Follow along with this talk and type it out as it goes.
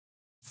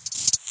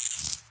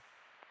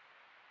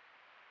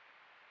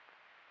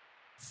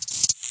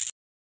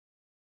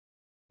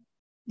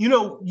You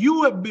know,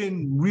 you have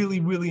been really,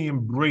 really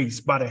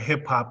embraced by the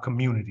hip hop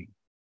community.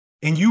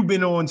 And you've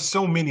been on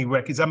so many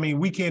records. I mean,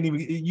 we can't even,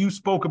 you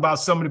spoke about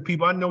some of the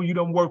people. I know you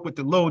don't work with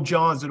the Lil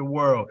Johns of the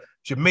world,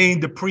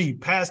 Jermaine Dupri,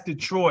 Pastor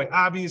Troy,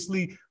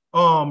 obviously,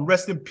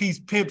 rest in peace,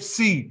 Pimp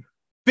C,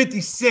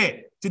 50 Cent,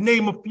 to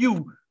name a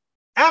few.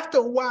 After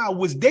a while,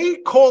 was they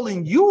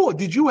calling you or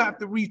did you have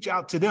to reach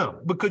out to them?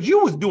 Because you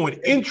was doing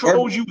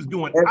intros, you was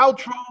doing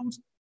outros.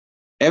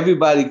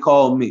 Everybody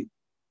called me.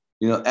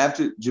 You know,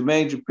 after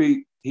Jermaine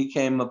Dupri, he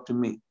came up to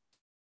me,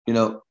 you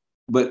know,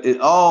 but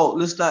it all,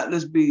 let's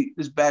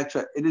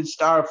backtrack. It didn't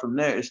start from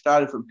there. It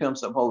started from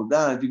Pimps Up, Hold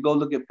Down. If you go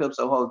look at Pimps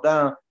Up, Hold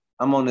Down,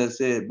 I'm on there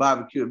said,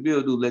 barbecue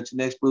bill do, let your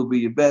next move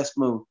be your best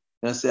move.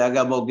 And I said, I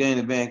got more game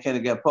than Van Kenny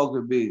got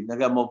poker beads. I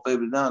got more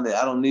favorites down there.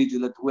 I don't need you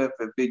to let the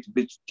welfare bitch,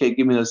 you can't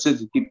give me no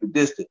assistance, keep it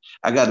distant.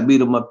 I got to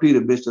beat up my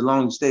Peter, bitch, the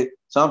long stay.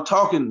 So I'm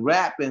talking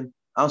rapping,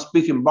 I'm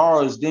speaking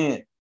bars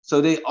then. So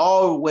they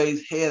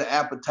always had an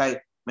appetite.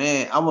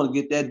 Man, I want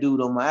to get that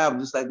dude on my album,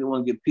 just like they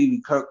want to get P.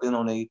 V. Kirkland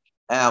on their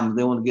albums.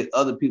 They want to get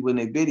other people in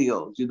their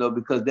videos, you know,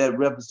 because that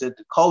represents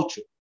the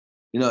culture,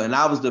 you know. And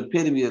I was the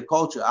epitome of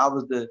culture. I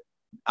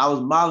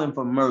was modeling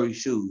for Murray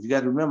shoes. You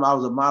got to remember, I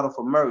was a model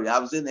for Murray. I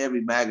was in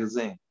every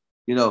magazine,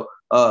 you know.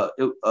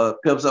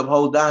 Pimps Up,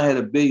 Hold Down had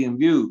 1 billion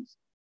views.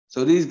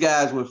 So these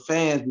guys were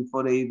fans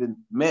before they even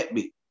met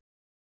me.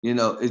 You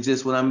know, it's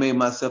just when I made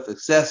myself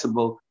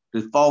accessible,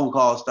 the phone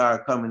calls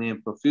started coming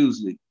in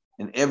profusely.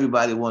 And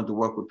everybody wanted to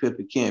work with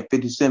Pimpin Ken.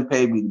 50 Cent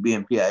paid me to be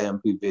in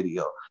PIMP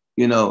video.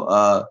 You know,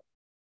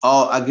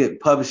 I get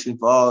publishing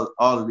for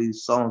all of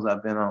these songs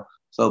I've been on.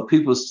 So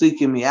people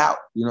seeking me out,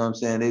 you know what I'm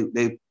saying?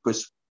 They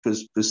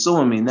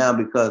pursuing me now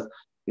because,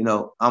 you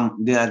know,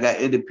 then I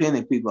got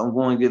independent people. I'm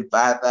going to get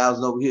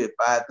 5,000 over here,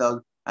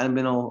 5,000. I've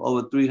been on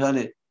over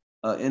 300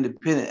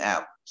 independent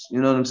albums.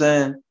 You know what I'm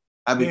saying?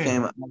 I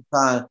became an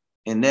icon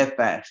in that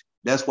fashion.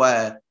 That's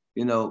why,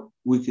 you know,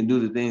 we can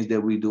do the things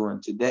that we're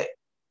doing today.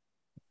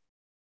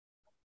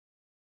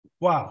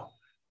 Wow.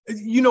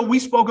 You know, we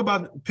spoke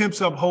about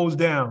Pimps Up, Holds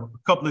Down a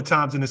couple of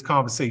times in this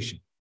conversation.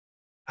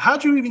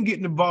 How'd you even get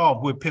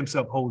involved with Pimps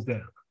Up, Holds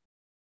Down?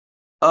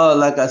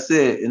 Like I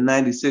said, in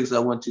 '96, I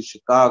went to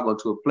Chicago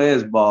to a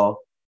players ball,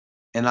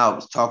 and I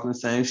was talking the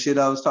same shit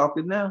I was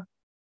talking now.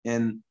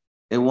 And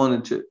they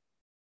wanted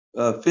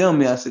to film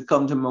me. I said,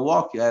 come to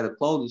Milwaukee. I had a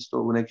clothing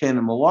store. When they came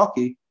to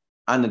Milwaukee,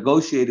 I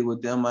negotiated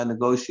with them. I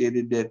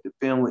negotiated that the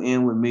film would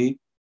end with me,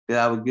 that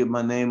I would get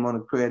my name on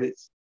the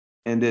credits,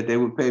 and that they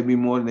would pay me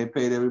more than they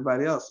paid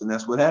everybody else. And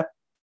that's what happened.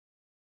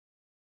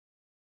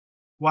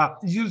 Wow.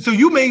 So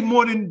you made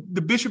more than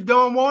the Bishop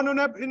Don Juan on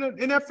that,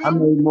 in that film? I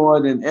made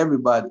more than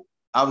everybody.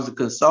 I was a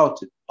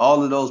consultant.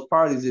 All of those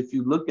parties, if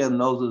you look at them,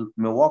 those are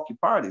Milwaukee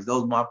parties.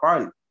 Those are my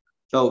parties.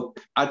 So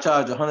I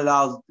charged $100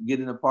 to get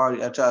in the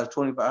party. I charged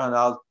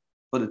 $2,500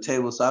 for the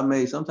table. So I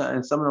made sometimes,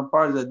 in some of them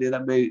parties I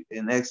made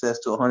in excess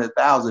to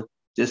 $100,000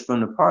 just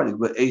from the parties.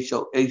 But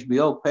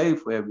HBO paid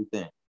for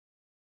everything.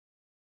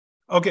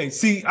 Okay,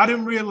 see, I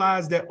didn't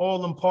realize that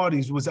all them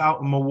parties was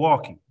out in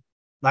Milwaukee.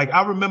 Like,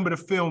 I remember the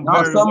film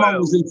very well. Some of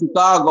them was in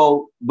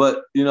Chicago,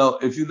 but, you know,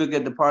 if you look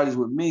at the parties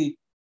with me,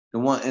 the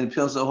one in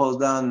Pimps Up, Holds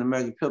Down and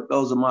American Pimp,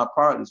 those are my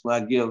parties. When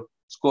I give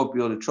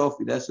Scorpio the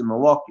trophy, that's in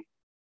Milwaukee.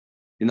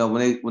 You know,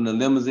 when the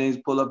limousines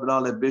pull up and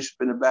all that Bishop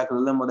in the back of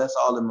the limo, that's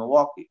all in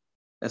Milwaukee.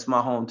 That's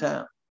my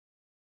hometown.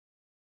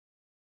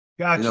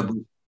 Gotcha. You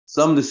know,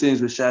 some of the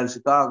scenes were shot in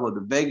Chicago.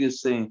 The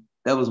Vegas scene,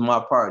 that was my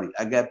party.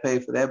 I got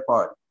paid for that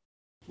party.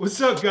 What's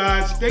up,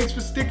 guys? Thanks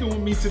for sticking with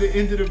me to the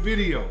end of the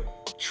video.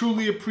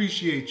 Truly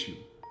appreciate you.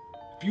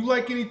 If you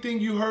like anything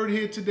you heard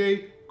here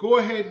today, go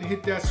ahead and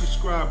hit that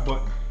subscribe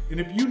button. And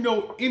if you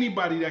know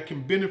anybody that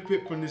can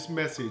benefit from this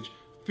message,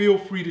 feel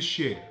free to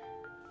share.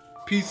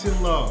 Peace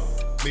and love.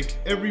 Make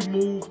every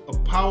move a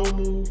power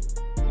move,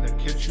 and I'll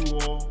catch you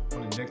all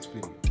on the next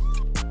video.